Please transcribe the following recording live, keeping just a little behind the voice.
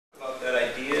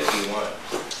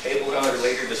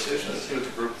decision. Let's see what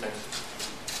the group thinks.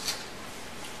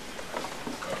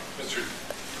 Mr.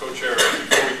 Co-Chair,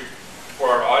 for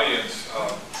our audience,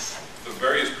 the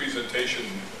various presentation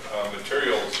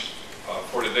materials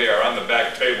for today are on the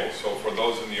back table. So for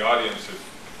those in the audience, if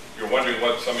you're wondering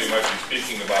what somebody might be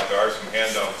speaking about, there are some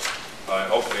handouts,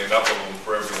 and hopefully enough of them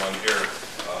for everyone here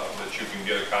that you can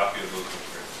get a copy of those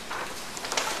materials.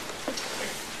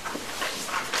 Thank you.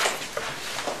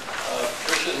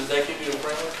 Patricia, does that give you a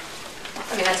framework?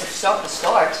 I mean, that's a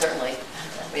start, certainly.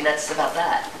 I mean, that's about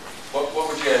that. What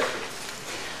would you add?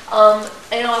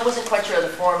 You know, I wasn't quite sure of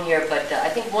the form here, but I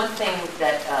think one thing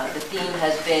that the theme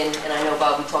has been, and I know,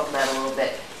 Bob, we talked about it a little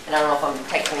bit, and I don't know if I'm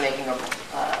technically making a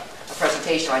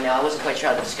presentation right now. I wasn't quite sure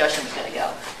how the discussion was going to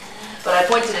go. But I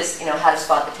point to this, you know, how to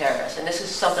spot the terrorists. And this is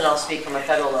something I'll speak from a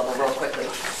federal level real quickly.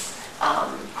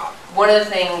 One of the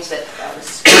things that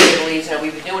Mrs. Ferrick believes, you know,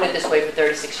 we've been doing it this way for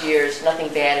 36 years. Nothing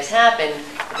bad has happened.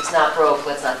 If it's not broke,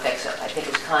 let's not fix it. I think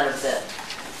it's kind of the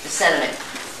sentiment.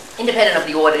 Independent of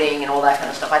the auditing and all that kind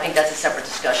of stuff, I think that's a separate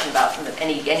discussion about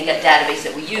any database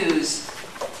that we use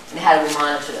and how do we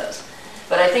monitor those.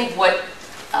 But I think what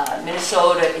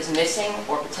Minnesota is missing,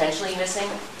 or potentially missing,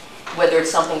 whether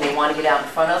it's something they want to get out in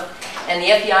front of, and the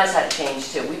FBI's had to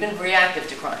change too. We've been reactive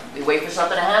to crime. We wait for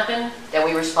something to happen, then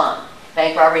we respond.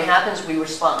 Bank robbery happens, we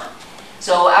respond.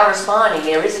 So our responding,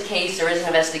 there is a case, there is an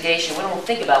investigation. We don't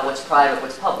think about what's private,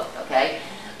 what's public, okay?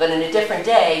 But in a different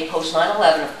day, post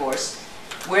 9/11, of course,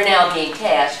 we're now being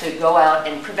tasked to go out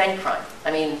and prevent crime.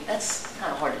 I mean, that's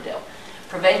kind of hard to do.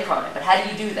 Prevent crime, but how do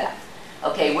you do that?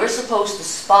 Okay, we're supposed to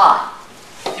spot,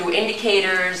 through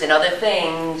indicators and other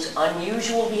things,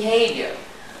 unusual behavior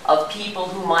of people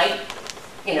who might,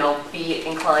 you know, be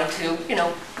inclined to, you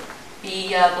know,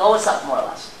 blow us up more or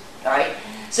less. All right.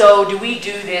 So, do we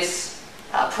do this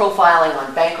profiling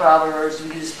on bank robbers? Do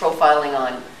we do this profiling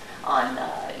on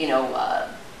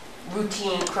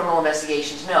routine criminal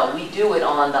investigations? No, we do it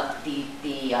on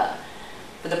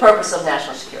for the purpose of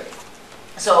national security.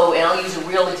 So, and I'll use a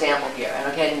real example here.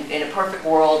 And again, in a perfect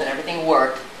world and everything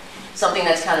worked, something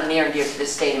that's kind of near and dear to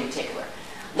this state in particular.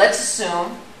 Let's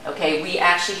assume, okay, we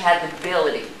actually had the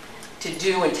ability to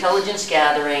do intelligence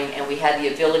gathering, and we had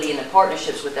the ability and the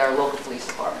partnerships with our local police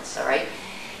departments, all right?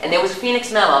 And there was a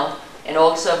Phoenix memo in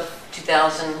August of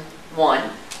 2001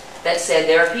 that said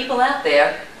there are people out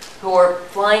there who are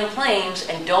flying planes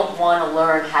and don't want to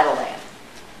learn how to land,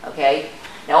 okay?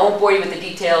 Now, I won't bore you with the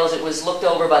details. It was looked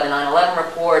over by the 9/11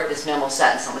 report. This memo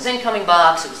sat in someone's incoming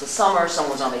box. It was the summer.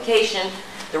 Someone was on vacation.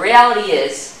 The reality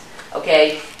is,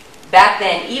 okay, back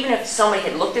then, even if somebody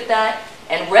had looked at that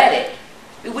and read it,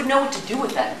 we wouldn't know what to do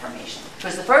with that information.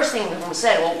 Because the first thing we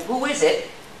said, well, who is it?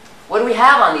 What do we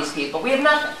have on these people? We have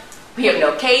nothing. We have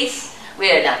no case.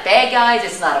 We are not bad guys.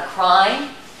 It's not a crime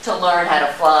to learn how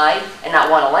to fly and not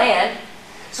want to land.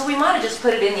 So we might have just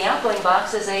put it in the outgoing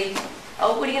box as a,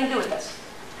 oh, what are you going to do with this?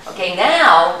 Okay,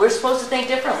 now we're supposed to think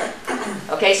differently.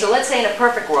 Okay, so let's say in a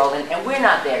perfect world, and we're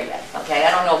not there yet. Okay, I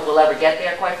don't know if we'll ever get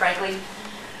there, quite frankly.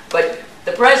 But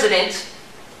the president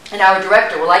and our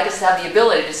director would like us to have the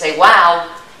ability to say, wow,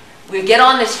 we get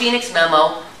on this Phoenix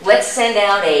memo, let's send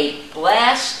out a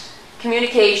blast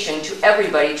communication to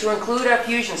everybody, to include our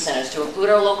fusion centers, to include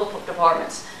our local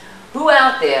departments. Who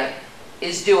out there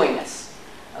is doing this?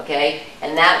 Okay,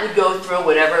 and that would go through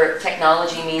whatever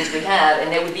technology means we have, and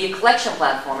there would be a collection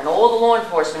platform, and all the law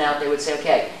enforcement out there would say,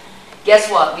 okay, guess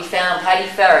what? We found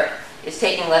Patricia Ferrick is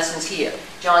taking lessons here.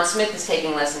 John Smith is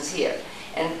taking lessons here.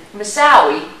 And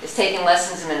Massawi is taking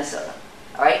lessons in Minnesota.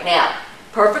 All right, now,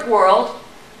 perfect world,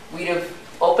 we'd have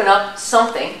opened up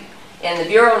something, and the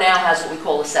Bureau now has what we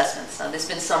call assessments. Now, there's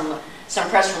been some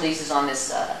press releases on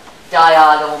this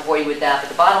dialogue. I won't bore you with that, but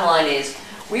the bottom line is,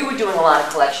 we were doing a lot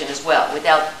of collection as well,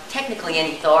 without technically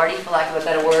any authority, for lack of a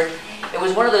better word. It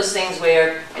was one of those things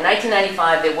where, in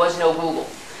 1995, there was no Google.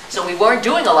 So we weren't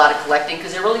doing a lot of collecting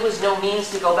because there really was no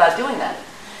means to go about doing that.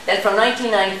 Then from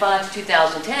 1995 to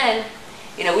 2010,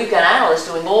 you know, we've got analysts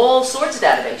doing all sorts of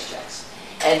database checks.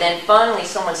 And then finally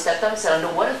someone stepped up and said,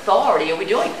 under what authority are we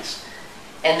doing this?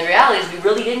 And the reality is we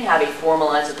really didn't have a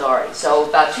formalized authority. So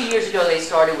about 2 years ago, they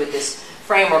started with this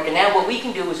framework, and now what we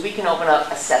can do is we can open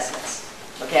up assessments.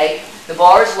 Okay? The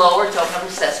bar is lower to open up an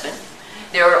assessment.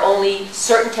 There are only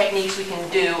certain techniques we can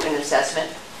do in an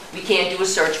assessment. We can't do a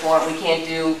search warrant. We can't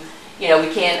do, you know,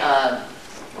 we can't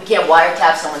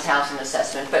wiretap someone's house in an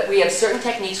assessment. But we have certain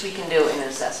techniques we can do in an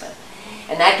assessment.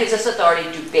 And that gives us authority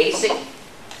to do basic,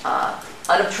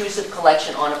 unobtrusive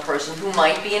collection on a person who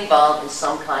might be involved in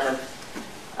some kind of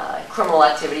criminal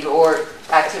activity or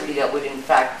activity that would, in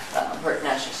fact, hurt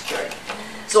national security.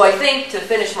 So I think, to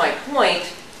finish my point,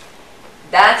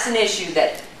 that's an issue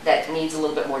that that needs a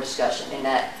little bit more discussion, in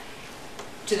that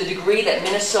to the degree that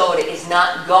Minnesota is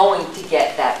not going to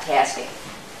get that tasking.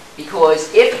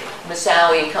 Because if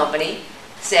Massaui and company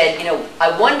said, you know,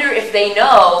 I wonder if they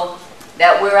know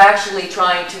that we're actually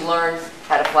trying to learn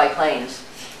how to fly planes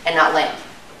and not land.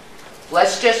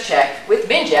 Let's just check with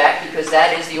MNJAC, because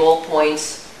that is the all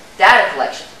points data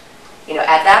collection. You know,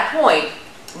 at that point,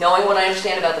 knowing what I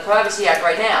understand about the Privacy Act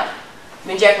right now,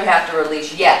 MNJAC would have to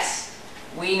release, yes,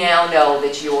 we now know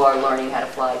that you are learning how to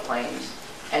fly planes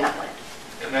and not land.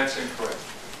 And that's incorrect.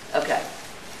 Okay.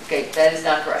 Okay, that is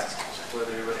not correct. What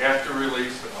they would have to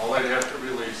release, and all they'd have to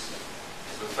release,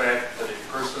 is the fact that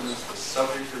a person is the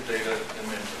subject of data in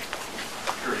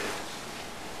MNJAC. Period.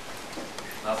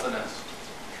 Nothing else.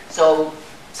 So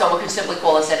someone can simply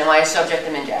call and say, am I a subject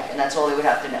of MNJAC? And that's all they would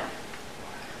have to know.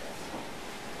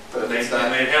 But they'd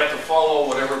have to follow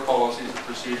whatever policies and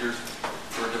procedures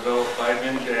were developed by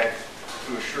MNJAC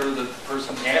to assure that the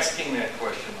person asking that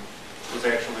question was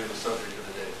actually the subject of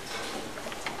the data.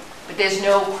 But there's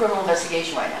no criminal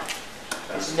investigation right now.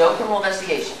 There's no criminal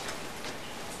investigation.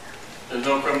 There's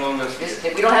no criminal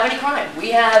investigation. We don't have any crime.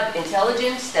 We have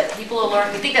intelligence that people are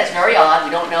learning. We think that's very odd.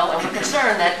 We don't know. And we're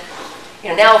concerned that, you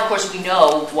know, now of course we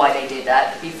know why they did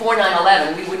that. Before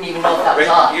 9/11, we wouldn't even know if that was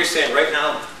odd. You're saying right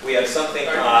now we have something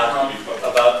odd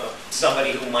about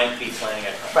somebody who might be planning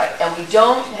a crime. Right. And we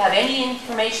don't have any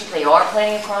information if they are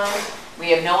planning a crime.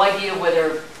 We have no idea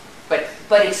whether, but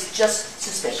it's just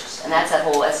suspicious. And that's that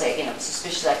whole essay, you know,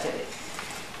 suspicious activity.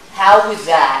 How would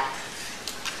that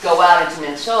go out into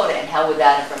Minnesota, and how would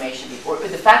that information be, or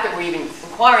the fact that we're even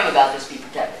inquiring about this be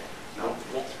protected? No,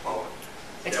 it's public.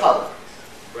 It's Yeah. public.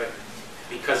 Right.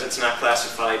 Because it's not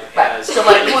classified Right. as So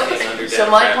my anything point, under so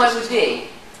data my point practices. would be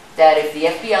that if the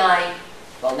FBI,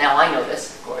 well now I know this,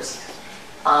 of course,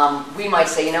 we might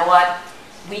say, you know what,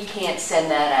 we can't send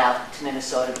that out to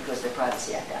Minnesota because of the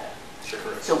Privacy Act data. Sure.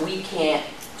 So we can't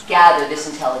gather this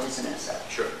intelligence in Minnesota.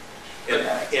 Sure.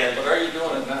 Okay. But are you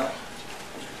doing it now?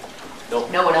 No,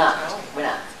 we're not. We're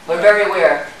not. We're very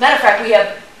aware. Matter of fact,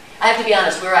 I have to be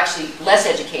honest, we're actually less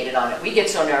educated on it. We get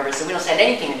so nervous that we don't send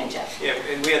anything to MNJAC. Yeah,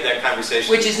 and we had that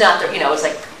conversation. Which is not, you know, it's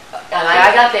like, and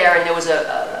I got there and there was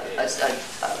a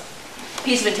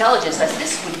piece of intelligence that said,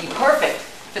 this would be perfect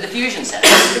for the fusion center.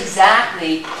 This is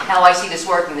exactly how I see this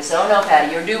working. They said, oh no,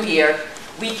 Patty, you're new here.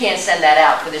 We can't send that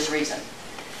out for this reason.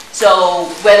 So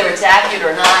whether it's accurate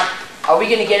or not, are we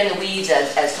going to get in the weeds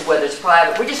as to whether it's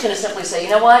private? We're just going to simply say, you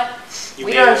know what?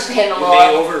 We don't understand the law.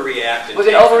 You may overreact. We're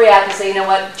going to overreact and say, you know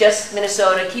what? Just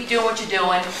Minnesota, keep doing what you're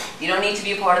doing. You don't need to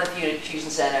be a part of the fusion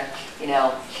center. You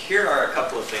know. Here are a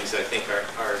couple of things that I think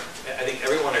I think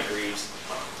everyone agrees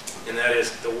on, and that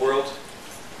is the world.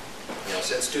 You know,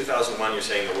 since 2001, you're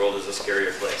saying the world is a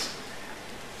scarier place.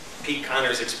 Pete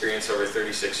Connor's experience over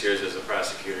 36 years as a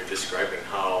prosecutor, describing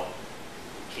how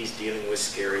he's dealing with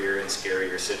scarier and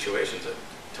scarier situations. It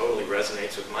totally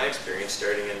resonates with my experience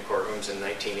starting in courtrooms in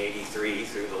 1983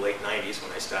 through the late 90s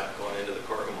when I stopped going into the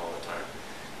courtroom all the time.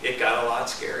 It got a lot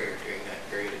scarier during that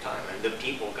period of time, and the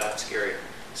people got scarier.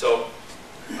 So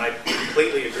I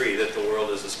completely agree that the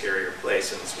world is a scarier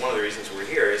place, and it's one of the reasons we're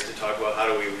here is to talk about how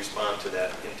do we respond to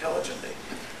that intelligently.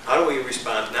 How do we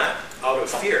respond not out of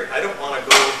fear? I don't want to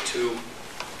go to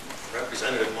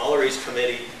Representative Mullery's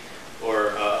committee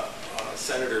or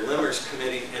Senator Limmer's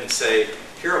committee and say,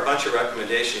 here are a bunch of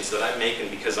recommendations that I'm making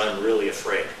because I'm really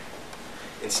afraid.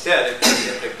 Instead,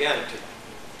 again,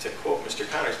 to quote Mr.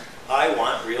 Connors, I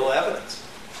want real evidence.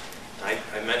 I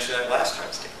mentioned that last time.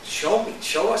 Show me,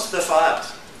 show us the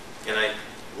files. And I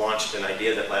launched an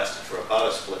idea that lasted for about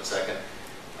a split second.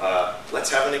 Let's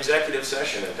have an executive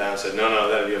session. And Don said, no,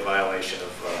 that would be a violation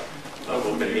of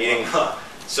open meeting law.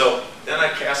 So then I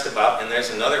cast about, and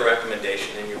there's another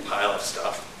recommendation in your pile of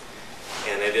stuff.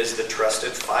 And it is the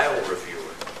trusted file reviewer.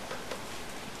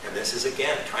 And this is,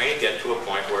 again, trying to get to a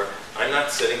point where I'm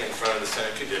not sitting in front of the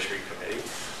Senate Judiciary Committee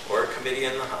or a committee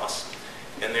in the House,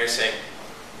 and they're saying,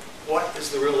 what is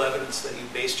the real evidence that you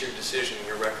based your decision,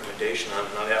 your recommendation on?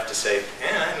 And I'd have to say,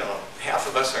 I know, half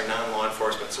of us are non-law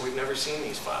enforcement, so we've never seen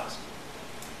these files.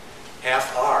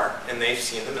 Half are, and they've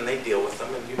seen them, and they deal with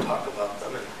them, and you talk about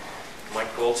them. And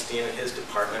Mike Goldstein and his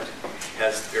department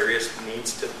has various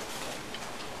needs to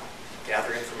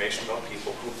gather information about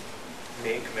people who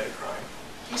may commit a crime.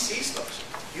 He sees those.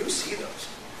 You see those.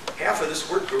 Half of this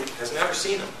work group has never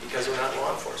seen them because they're not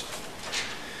law enforcement.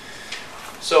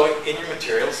 So in your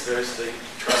materials, there's the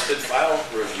trusted file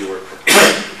reviewer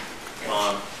proposal.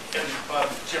 And Jim's going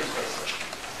to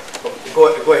say.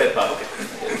 Go ahead, Bob.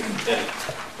 Okay.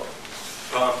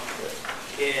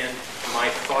 And my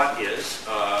thought is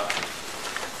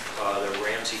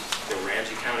the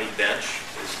Ramsey County bench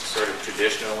is sort of traditional.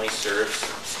 traditionally serves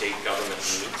state government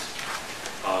needs.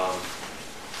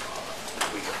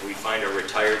 We find a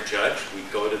retired judge, we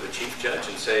go to the chief judge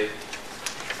and say,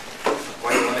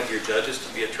 appoint one of your judges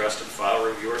to be a trusted file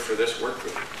reviewer for this work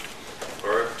group.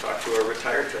 Or talk to a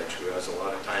retired judge who has a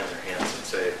lot of time in their hands and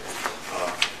say,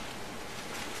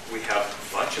 we have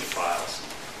a bunch of files.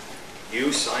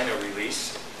 You sign a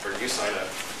release, or you sign a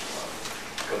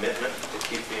commitment to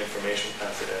keep the information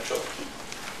confidential.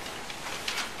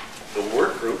 The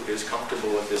work group is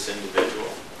comfortable with this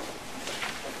individual.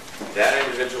 That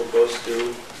individual goes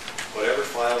through whatever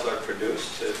files are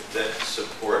produced that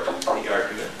support the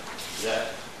argument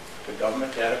that the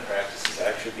government data practices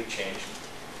actually be changed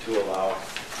to allow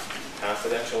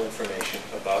confidential information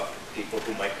about people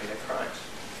who might commit crimes.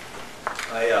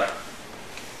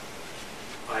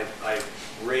 I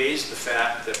raised the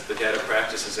fact that the Data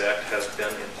Practices Act has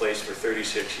been in place for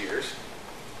 36 years,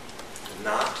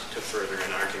 not to further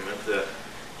an argument that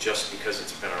just because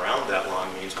it's been around that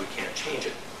long means we can't change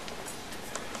it.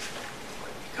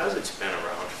 Because it's been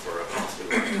around for a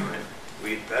awfully long time,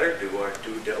 we'd better do our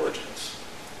due diligence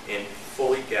in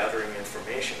fully gathering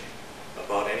information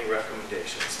about any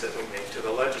recommendations that we make to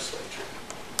the legislature.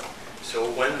 So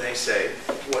when they say,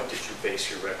 what did you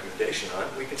base your recommendation on?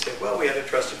 We can say, well, we had a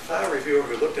trusted file reviewer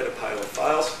who looked at a pile of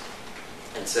files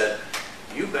and said,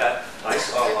 you bet, I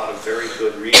saw a lot of very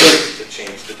good reasons to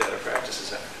change the Data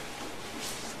Practices Act.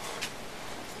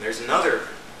 And there's another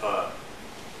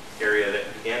area that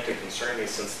began to concern me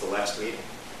since the last meeting.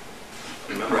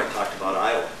 Remember I talked about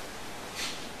Iowa.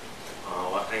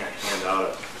 I think I hand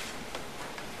out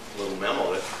a little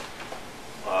memo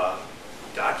that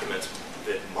documents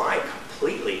that my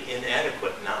completely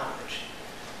inadequate knowledge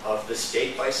of the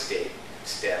state-by-state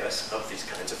status of these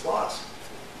kinds of laws.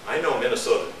 I know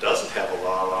Minnesota doesn't have a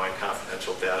law allowing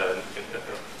confidential data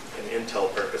in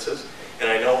intel purposes, and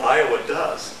I know Iowa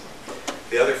does.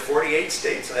 The other 48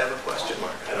 states, I have a question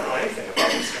mark. I don't know anything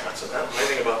about Wisconsin. I don't know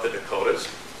anything about the Dakotas.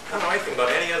 I don't know anything about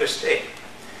any other state.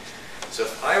 So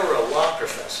if I were a law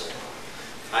professor,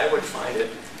 I would find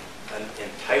it an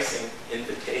enticing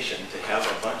invitation to have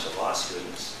a bunch of law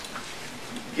students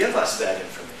give us that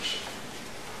information.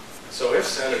 So if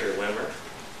Senator Limmer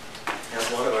has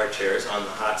one of our chairs on the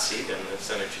hot seat in the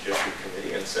Senate Judiciary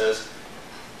Committee and says,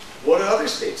 what are other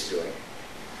states doing?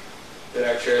 Then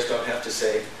our chairs don't have to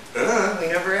say, we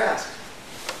never asked.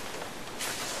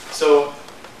 So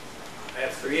I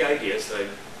have three ideas that I'm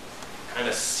kind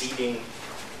of seeding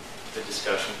the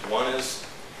discussion. One is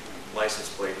license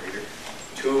plate reader.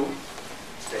 Two,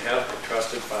 to have a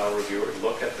trusted file reviewer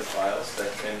look at the files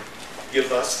that can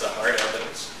give us the hard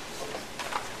evidence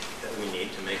that we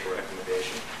need to make a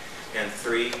recommendation. And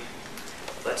three,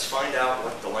 let's find out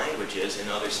what the language is in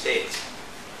other states.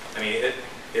 I mean,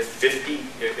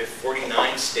 if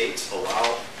 49 states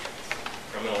allow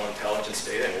criminal intelligence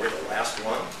data and we're the last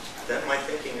one, then my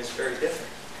thinking is very different.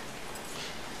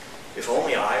 If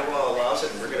only Iowa allows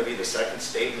it and we're going to be the second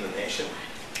state in the nation,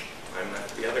 I'm at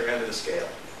the other end of the scale.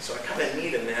 So I kind of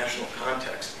need a national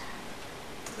context.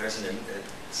 There's a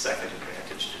second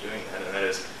advantage to doing that, and that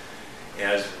is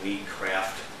as we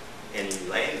craft any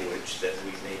language that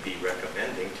we may be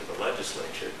recommending to the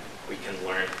legislature, we can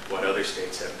learn what other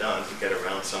states have done to get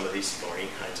around some of these thorny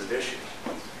kinds of issues.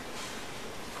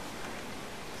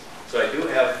 So I do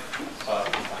have a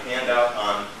handout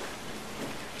on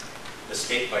the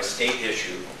state-by-state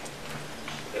issue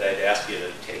that I'd ask you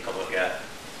to take a look at.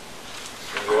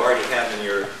 And you already have in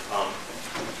your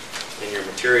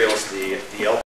materials the